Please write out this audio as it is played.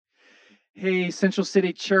Hey, Central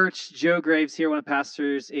City Church, Joe Graves here, one of the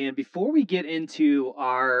pastors. And before we get into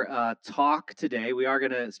our talk today, we are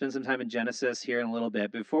going to spend some time in Genesis here in a little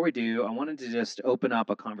bit. Before we do, I wanted to just open up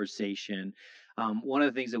a conversation. One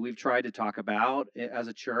of the things that we've tried to talk about as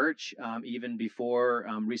a church, even before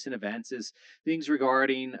recent events, is things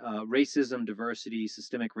regarding racism, diversity,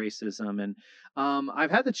 systemic racism. And I've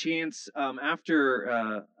had the chance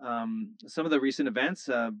after some of the recent events,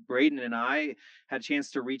 Brayden and I had a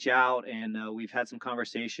chance to reach out and we've had some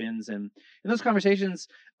conversations, and in those conversations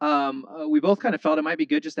we both kind of felt it might be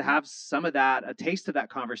good just to have some of that, a taste of that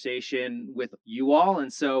conversation with you all.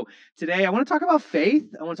 And so today I want to talk about faith,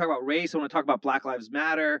 I want to talk about race, I want to talk about Black Lives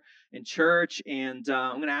Matter in church, and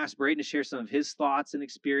I'm going to ask Braden to share some of his thoughts and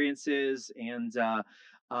experiences, and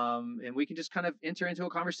we can just kind of enter into a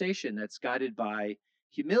conversation that's guided by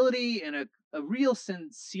humility and a real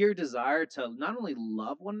sincere desire to not only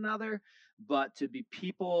love one another, but to be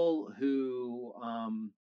people who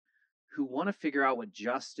want to figure out what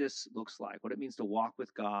justice looks like, what it means to walk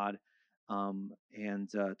with God, and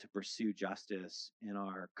to pursue justice in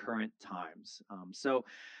our current times.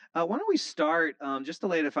 Why don't we start, just to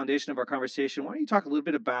lay the foundation of our conversation? Why don't you talk a little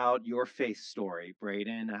bit about your faith story,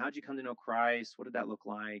 Brayden? How did you come to know Christ? What did that look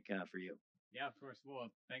like for you? Yeah, of course. Well,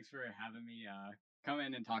 thanks for having me come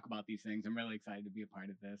in and talk about these things. I'm really excited to be a part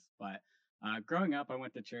of this. But growing up, I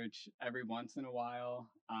went to church every once in a while.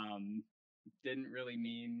 Didn't really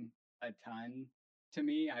mean a ton to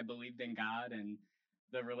me. I believed in God, and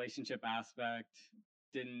the relationship aspect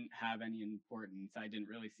didn't have any importance. I didn't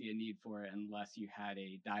really see a need for it unless you had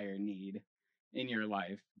a dire need in your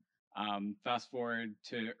life. Fast forward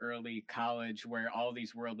to early college, where all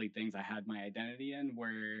these worldly things I had my identity in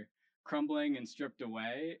were crumbling and stripped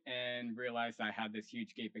away, and realized I had this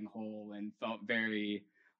huge gaping hole and felt very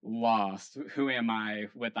lost. Who am I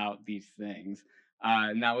without these things?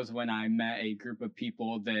 And that was when I met a group of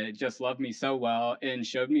people that just loved me so well and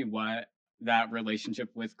showed me what that relationship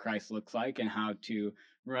with Christ looks like and how to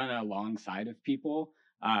run alongside of people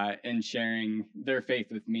and sharing their faith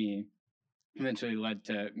with me eventually led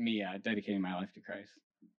to me dedicating my life to Christ.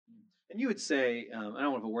 And you would say, I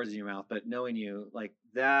don't want to put words in your mouth, but knowing you, like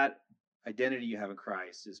that identity you have in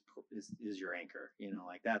Christ is your anchor. You know,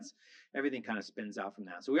 like that's everything kind of spins out from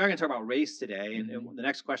that. So we are going to talk about race today, and the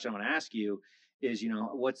next question I want to ask you is,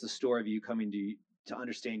 what's the story of you coming to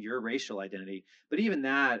understand your racial identity? But even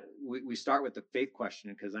that, we start with the faith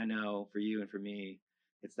question, because I know for you and for me,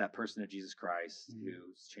 it's that person of Jesus Christ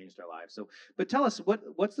who's changed our lives. So, but tell us,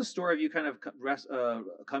 what's the story of you kind of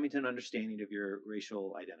coming to an understanding of your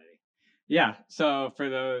racial identity? Yeah, so for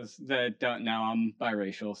those that don't know, I'm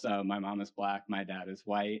biracial. So my mom is Black, my dad is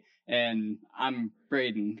white, and I'm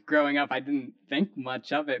Brayden. Growing up, I didn't think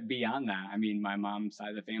much of it beyond that. I mean, my mom's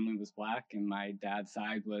side of the family was Black, and my dad's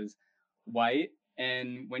side was white.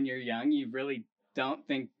 And when you're young, you really don't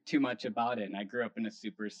think too much about it. And I grew up in a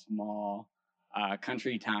super small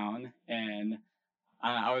country town, and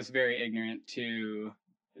I was very ignorant to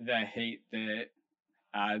the hate that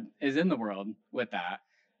is in the world with that.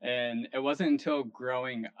 And it wasn't until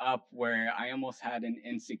growing up where I almost had an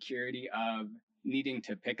insecurity of needing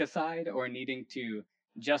to pick a side or needing to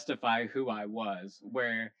justify who I was.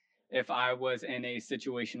 Where if I was in a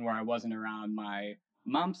situation where I wasn't around my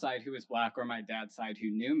mom's side who was Black or my dad's side who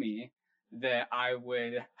knew me, that I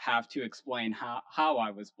would have to explain how I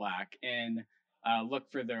was Black and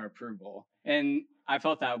look for their approval. And I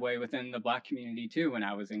felt that way within the Black community too when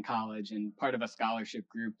I was in college and part of a scholarship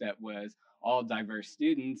group that was all diverse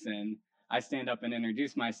students. And I stand up and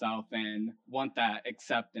introduce myself and want that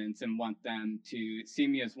acceptance and want them to see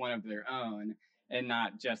me as one of their own and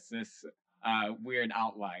not just this weird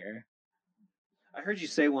outlier. I heard you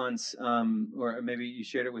say once, or maybe you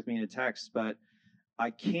shared it with me in a text, but I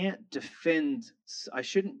can't defend, I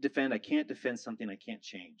shouldn't defend, I can't defend something I can't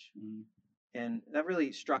change. Mm-hmm. And that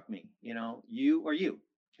really struck me. You are you,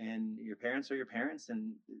 and your parents are your parents,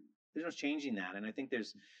 and there's no changing that. And I think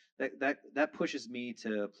there's that pushes me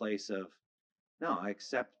to a place of, no, I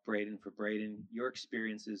accept Brayden for Brayden. Your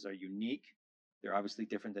experiences are unique. They're obviously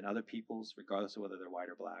different than other people's, regardless of whether they're white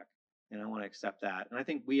or Black. And I want to accept that. And I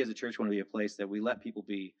think we as a church want to be a place that we let people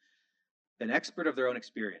be an expert of their own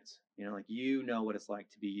experience. Like what it's like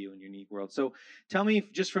to be you in your unique world. So tell me,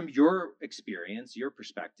 just from your experience, your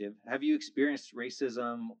perspective, have you experienced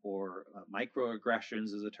racism or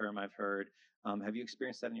microaggressions, is a term I've heard? Have you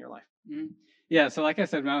experienced that in your life? Mm-hmm. Yeah, so like I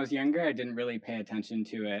said, when I was younger, I didn't really pay attention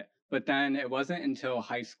to it. But then it wasn't until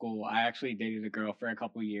high school I actually dated a girl for a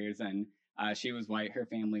couple years, and she was white. Her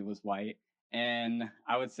family was white, and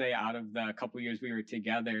I would say out of the couple years we were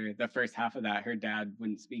together, the first half of that, her dad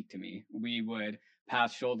wouldn't speak to me. We would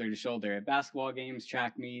pass shoulder to shoulder at basketball games,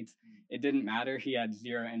 track meets. It didn't matter. He had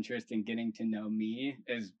zero interest in getting to know me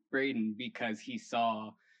as Brayden because he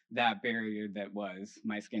saw that barrier that was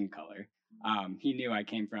my skin color. He knew I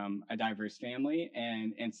came from a diverse family,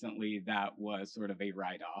 and instantly that was sort of a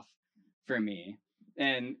write off for me.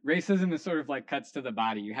 And racism is sort of like cuts to the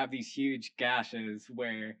body. You have these huge gashes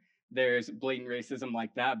where there's blatant racism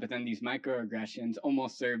like that, but then these microaggressions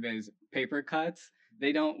almost serve as paper cuts.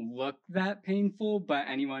 They don't look that painful, but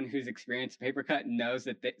anyone who's experienced a paper cut knows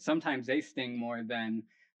that sometimes they sting more than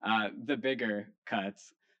the bigger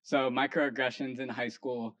cuts. So microaggressions in high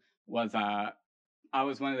school was I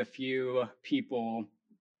was one of the few people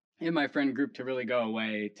in my friend group to really go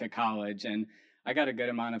away to college, and I got a good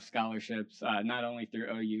amount of scholarships, not only through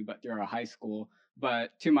OU but through our high school.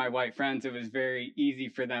 But to my white friends, it was very easy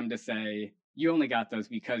for them to say, "You only got those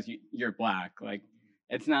because you're black." Like,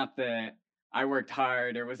 it's not that I worked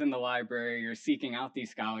hard or was in the library or seeking out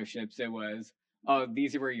these scholarships. It was, "Oh,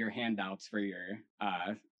 these were your handouts for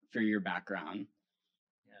your background."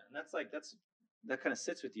 Yeah, and that kind of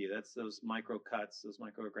sits with you. That's those micro cuts, those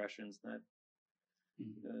microaggressions that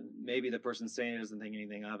maybe the person saying it doesn't think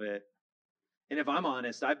anything of it. And if I'm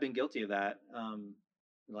honest, I've been guilty of that.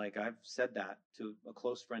 Like I've said that to a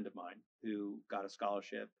close friend of mine who got a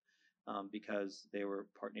scholarship because they were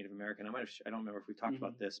part Native American. I don't remember if we talked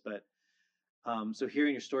about this, but so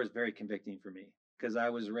hearing your story is very convicting for me because I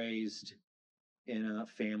was raised in a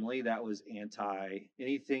family that was anti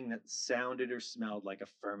anything that sounded or smelled like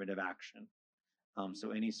affirmative action.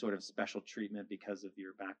 So any sort of special treatment because of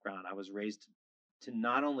your background, I was raised to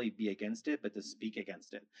not only be against it, but to speak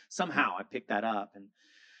against it. Somehow I picked that up. And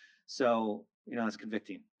so, it's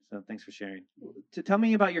convicting. So thanks for sharing. To tell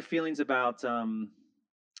me about your feelings about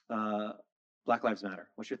uh, Black Lives Matter.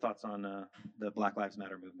 What's your thoughts on the Black Lives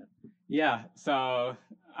Matter movement? Yeah, so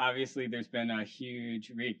obviously there's been a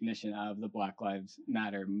huge recognition of the Black Lives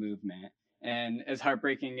Matter movement. And as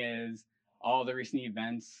heartbreaking as all the recent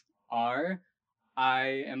events are,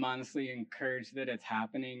 I am honestly encouraged that it's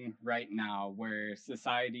happening right now where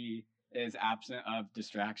society is absent of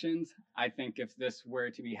distractions. I think if this were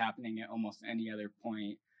to be happening at almost any other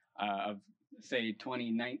point of, say,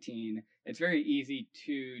 2019, it's very easy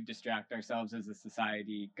to distract ourselves as a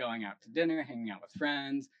society, going out to dinner, hanging out with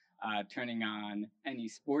friends, turning on any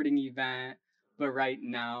sporting event. But right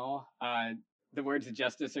now, the words of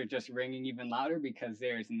justice are just ringing even louder because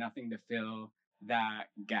there's nothing to fill that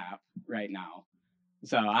gap right now.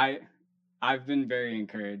 So I've been very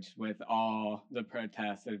encouraged with all the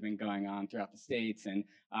protests that have been going on throughout the states, and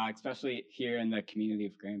especially here in the community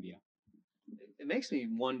of Grandview. It makes me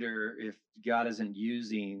wonder if God isn't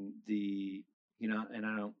using and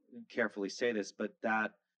I don't carefully say this, but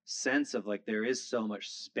that sense of like there is so much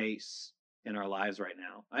space in our lives right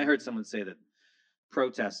now. I heard someone say that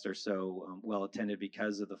protests are so well attended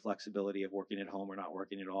because of the flexibility of working at home or not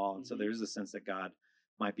working at all, and so there's a sense that God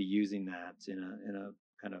might be using that in a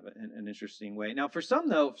kind of an interesting way. Now, for some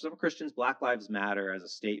though, for some Christians, Black Lives Matter as a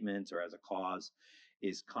statement or as a cause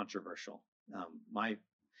is controversial. My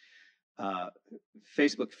uh,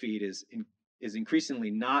 Facebook feed is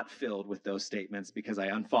increasingly not filled with those statements because I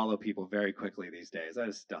unfollow people very quickly these days. I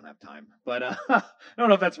just don't have time. But I don't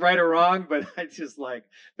know if that's right or wrong, but I just like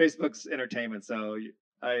Facebook's entertainment, so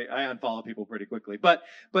I unfollow people pretty quickly. But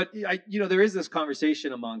there is this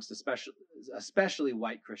conversation amongst especially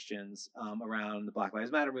white Christians around the Black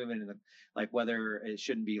Lives Matter movement and like whether it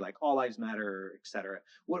shouldn't be like all lives matter, et cetera.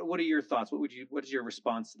 What are your thoughts? What is your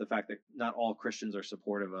response to the fact that not all Christians are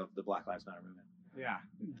supportive of the Black Lives Matter movement?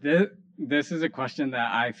 Yeah, this is a question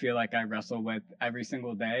that I feel like I wrestle with every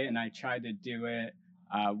single day, and I try to do it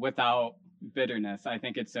without bitterness. I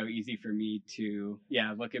think it's so easy for me to,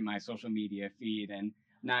 look at my social media feed and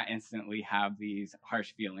not instantly have these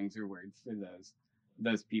harsh feelings or words for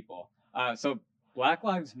those people. So Black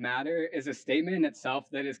Lives Matter is a statement in itself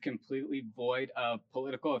that is completely void of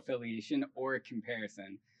political affiliation or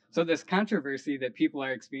comparison. So this controversy that people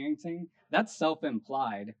are experiencing, that's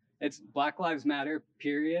self-implied. It's Black Lives Matter,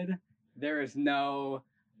 period. There is no,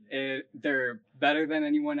 they're better than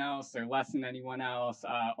anyone else, they're less than anyone else.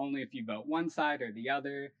 Only if you vote one side or the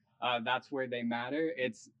other, that's where they matter.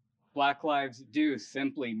 It's Black lives do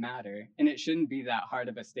simply matter, and it shouldn't be that hard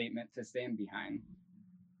of a statement to stand behind.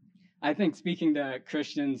 I think speaking to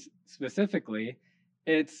Christians specifically,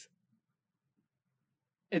 it's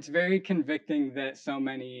it's very convicting that so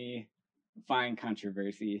many find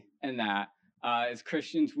controversy in that. As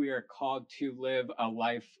Christians, we are called to live a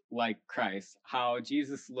life like Christ. How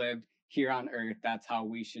Jesus lived here on earth, that's how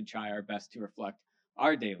we should try our best to reflect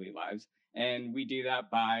our daily lives. And we do that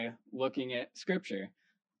by looking at scripture.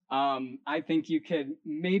 I think you could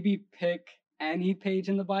maybe pick any page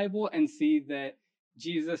in the Bible and see that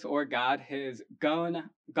Jesus or God has gone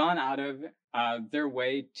out of their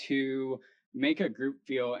way to make a group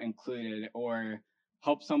feel included or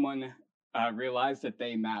help someone realize that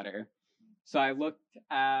they matter. So I looked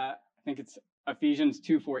at, I think it's Ephesians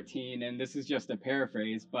 2:14, and this is just a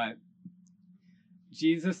paraphrase, but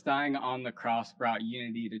Jesus dying on the cross brought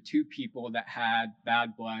unity to two people that had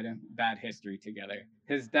bad blood and bad history together.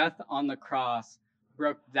 His death on the cross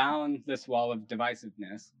broke down this wall of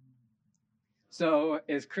divisiveness. So,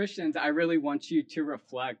 as Christians, I really want you to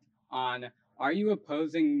reflect on, are you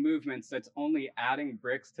opposing movements that's only adding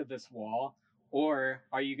bricks to this wall? Or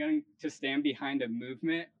are you going to stand behind a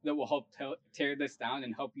movement that will help tear this down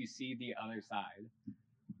and help you see the other side?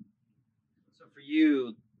 So for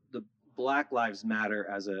you, the Black Lives Matter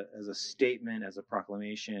as a statement, as a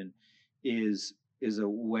proclamation, is a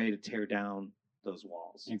way to tear down those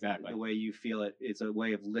walls. Exactly. The way you feel it, it's a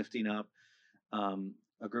way of lifting up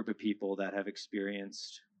a group of people that have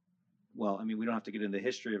experienced. Well, I mean, we don't have to get into the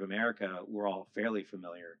history of America. We're all fairly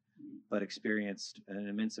familiar, but experienced an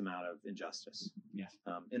immense amount of injustice. Yes.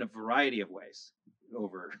 In a variety of ways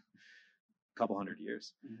over a couple hundred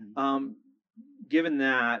years. Mm-hmm. Given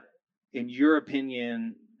that, in your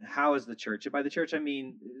opinion, how is the church? And by the church, I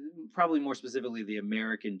mean probably more specifically the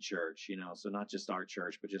American church. So not just our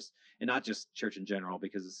church, but and not just church in general,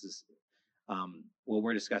 because this is what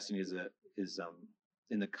we're discussing is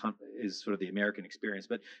sort of the American experience.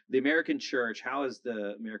 But the American church, how has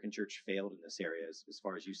the American church failed in this area as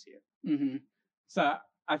far as you see it? Mm-hmm. So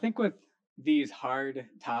I think with these hard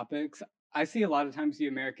topics, I see a lot of times the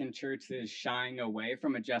American church is shying away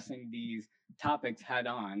from addressing these topics head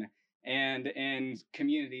on. And in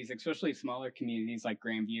communities, especially smaller communities like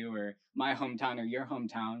Grandview or my hometown or your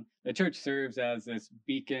hometown, the church serves as this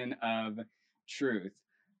beacon of truth.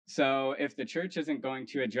 So if the church isn't going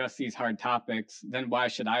to address these hard topics, then why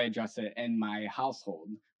should I address it in my household?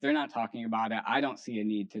 They're not talking about it. I don't see a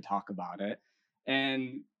need to talk about it.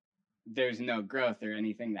 And there's no growth or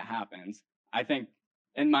anything that happens. I think,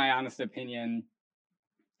 in my honest opinion,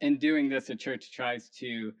 in doing this, a church tries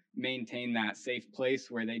to maintain that safe place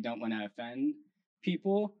where they don't want to offend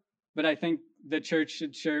people. But I think the church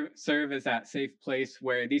should serve as that safe place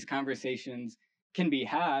where these conversations can be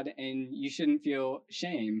had, and you shouldn't feel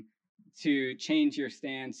shame to change your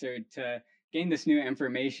stance or to gain this new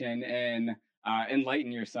information and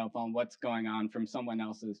enlighten yourself on what's going on from someone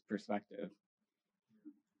else's perspective.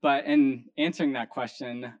 But in answering that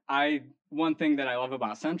question, one thing that I love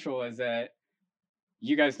about Central is that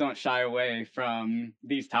you guys don't shy away from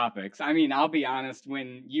these topics. I mean, I'll be honest,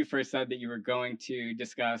 when you first said that you were going to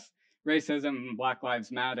discuss racism and Black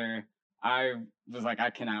Lives Matter, I was like, I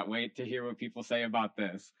cannot wait to hear what people say about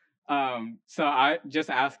this. So I just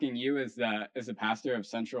asking you as a pastor of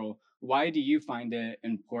Central, why do you find it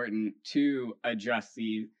important to address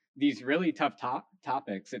these really tough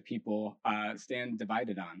topics that people stand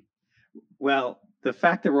divided on? Well, the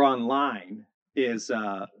fact that we're online is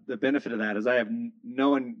the benefit of that is I have no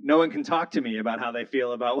one can talk to me about how they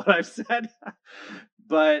feel about what I've said.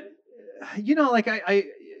 But like I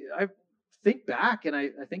think back, and I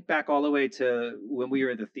think back all the way to when we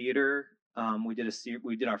were at the theater. We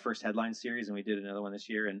did our first headline series, and we did another one this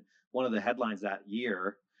year. And one of the headlines that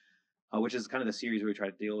year, which is kind of the series where we try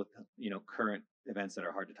to deal with current events that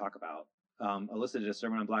are hard to talk about, elicited a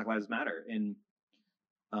sermon on Black Lives Matter. And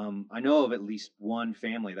I know of at least one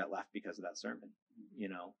family that left because of that sermon,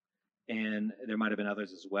 and there might have been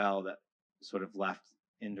others as well that sort of left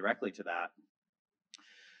indirectly to that.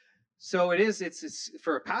 So it's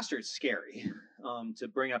for a pastor, it's scary to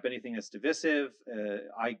bring up anything that's divisive.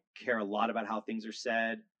 I care a lot about how things are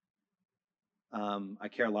said. I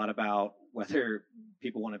care a lot about whether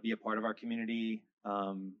people want to be a part of our community,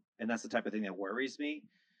 and that's the type of thing that worries me.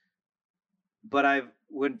 But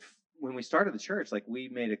when we started the church, like, we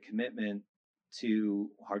made a commitment to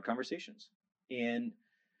hard conversations. And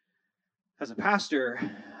as a pastor,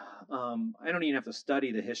 I don't even have to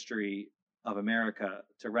study the history of America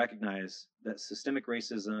to recognize that systemic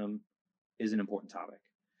racism is an important topic.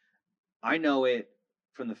 I know it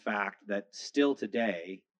from the fact that still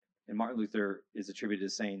today, and Martin Luther is attributed to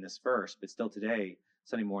saying this first, but still today,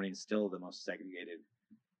 Sunday morning is still the most segregated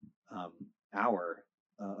hour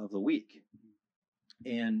of the week.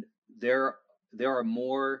 And there are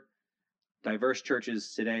more diverse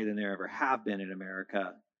churches today than there ever have been in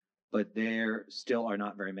America, but there still are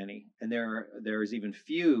not very many. And there is even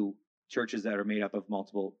few churches that are made up of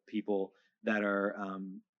multiple people that are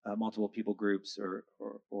multiple people groups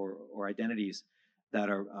or identities that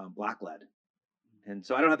are Black led. And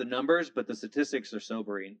so I don't have the numbers, but the statistics are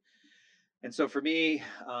sobering. And so for me,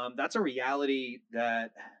 that's a reality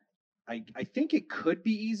that I think it could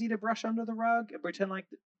be easy to brush under the rug and pretend like,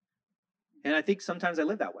 and I think sometimes I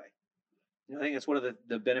live that way. I think that's one of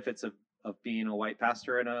the benefits of being a white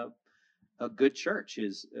pastor in a good church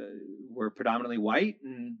is we're predominantly white,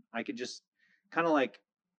 and I could just kind of like,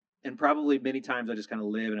 and probably many times I just kind of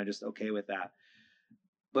live and I'm just okay with that.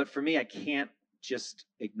 But for me, I can't just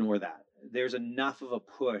ignore that. There's enough of a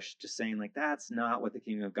push to saying like that's not what the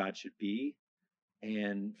kingdom of God should be,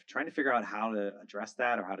 and trying to figure out how to address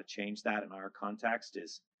that or how to change that in our context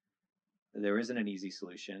is there isn't an easy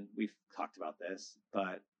solution. We've talked about this,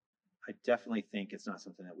 but I definitely think it's not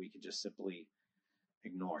something that we can just simply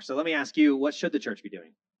ignore. So let me ask you, what should the church be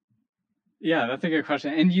doing? Yeah, that's a good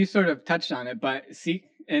question. And you sort of touched on it, but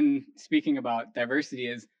speaking about diversity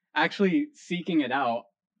is actually seeking it out.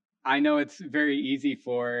 I know it's very easy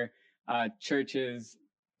for churches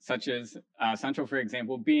such as Central, for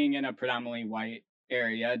example, being in a predominantly white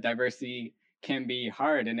area, diversity can be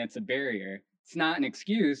hard and it's a barrier. It's not an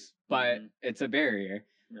excuse, but it's a barrier.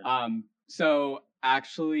 Yeah. So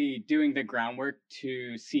actually doing the groundwork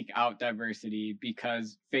to seek out diversity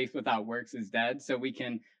because faith without works is dead. So we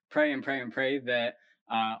can pray and pray and pray that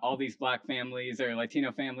all these Black families or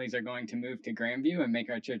Latino families are going to move to Grandview and make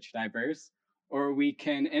our church diverse, or we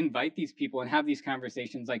can invite these people and have these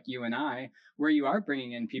conversations like you and I, where you are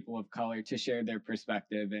bringing in people of color to share their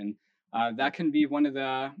perspective. And that can be one of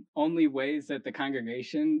the only ways that the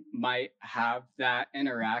congregation might have that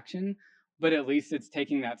interaction, but at least it's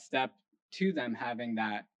taking that step to them having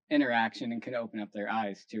that interaction and can open up their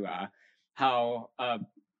eyes to how a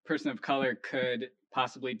person of color could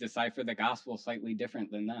possibly decipher the gospel slightly different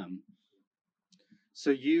than them.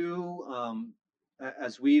 So you,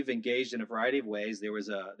 as we've engaged in a variety of ways, there was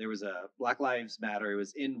a Black Lives Matter. It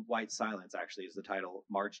was in white silence, actually, is the title.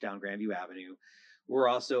 March down Grandview Avenue. We're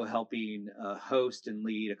also helping host and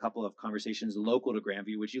lead a couple of conversations local to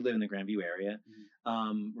Grandview, which you live in the Grandview area,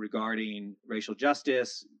 regarding racial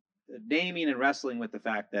justice, naming and wrestling with the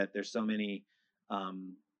fact that there's so many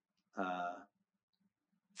um, uh,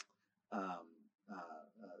 um,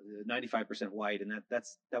 95% white, and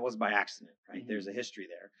that was by accident, right? Mm-hmm. There's a history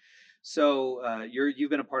there. So you've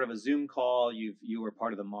been a part of a Zoom call. You were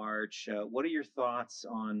part of the march. What are your thoughts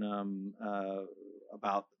on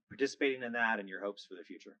about participating in that and your hopes for the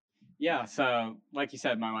future? Yeah, so like you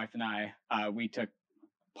said, my wife and I, we took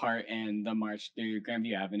part in the march through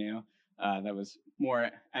Grandview Avenue. That was more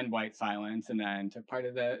and white silence, and then took part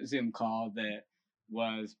of the Zoom call that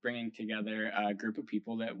was bringing together a group of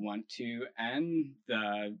people that want to end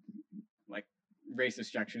the like racist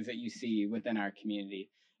structures that you see within our community.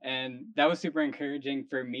 And that was super encouraging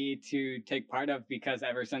for me to take part of because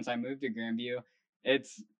ever since I moved to Grandview,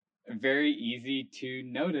 it's very easy to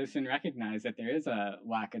notice and recognize that there is a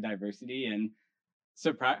lack of diversity. And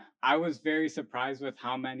I was very surprised with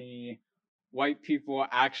how many white people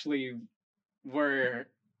actually were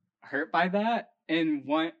hurt by that and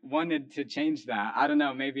wanted to change that. I don't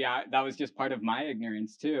know, maybe that was just part of my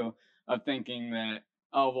ignorance too, of thinking that,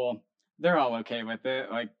 oh, well, they're all okay with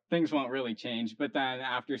it. Like things won't really change. But then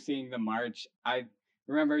after seeing the march, I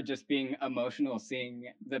remember just being emotional, seeing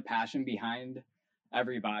the passion behind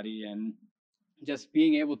everybody and just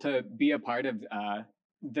being able to be a part of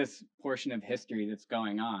this portion of history that's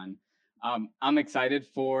going on. I'm excited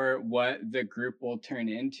for what the group will turn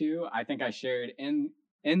into. I think I shared in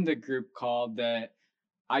the group call that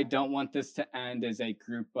I don't want this to end as a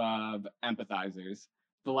group of empathizers.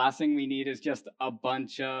 The last thing we need is just a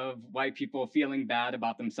bunch of white people feeling bad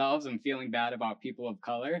about themselves and feeling bad about people of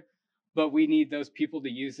color. But we need those people to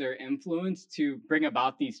use their influence to bring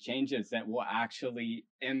about these changes that will actually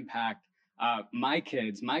impact my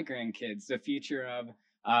kids, my grandkids, the future of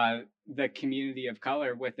the community of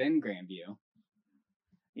color within Grandview.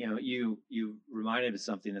 You know, you reminded me of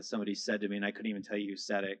something that somebody said to me, and I couldn't even tell you who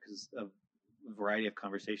said it because of a variety of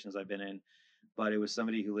conversations I've been in. But it was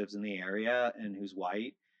somebody who lives in the area and who's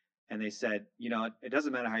white, and they said, you know, it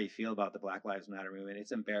doesn't matter how you feel about the Black Lives Matter movement.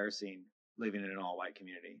 It's embarrassing living in an all-white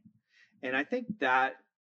community, and I think that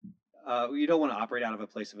you don't want to operate out of a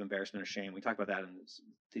place of embarrassment or shame. We talked about that in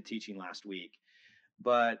the teaching last week,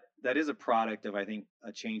 but that is a product of, I think,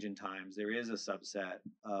 a change in times. There is a subset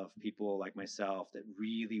of people like myself that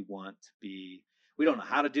really want to be. We don't know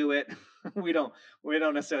how to do it. we don't we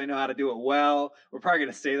don't necessarily know how to do it well. We're probably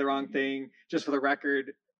going to say the wrong thing. Just for the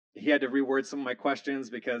record, he had to reword some of my questions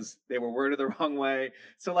because they were worded the wrong way.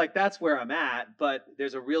 So like that's where I'm at, but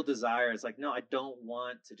there's a real desire. It's like, no, I don't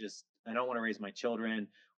want to raise my children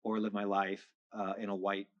or live my life in a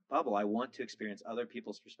white bubble. I want to experience other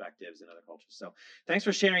people's perspectives and other cultures. So thanks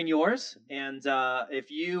for sharing yours. And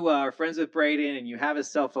if you are friends with Brayden and you have his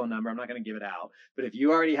cell phone number, I'm not going to give it out, but if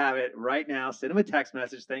you already have it right now, send him a text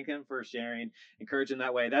message. Thank him for sharing. Encourage him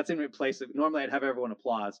that way. That's in place of, normally I'd have everyone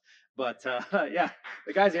applause, but yeah,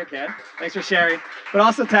 the guy's here, Ken. Thanks for sharing. But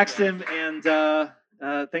also text Yeah. him,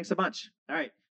 and thanks so much. All right.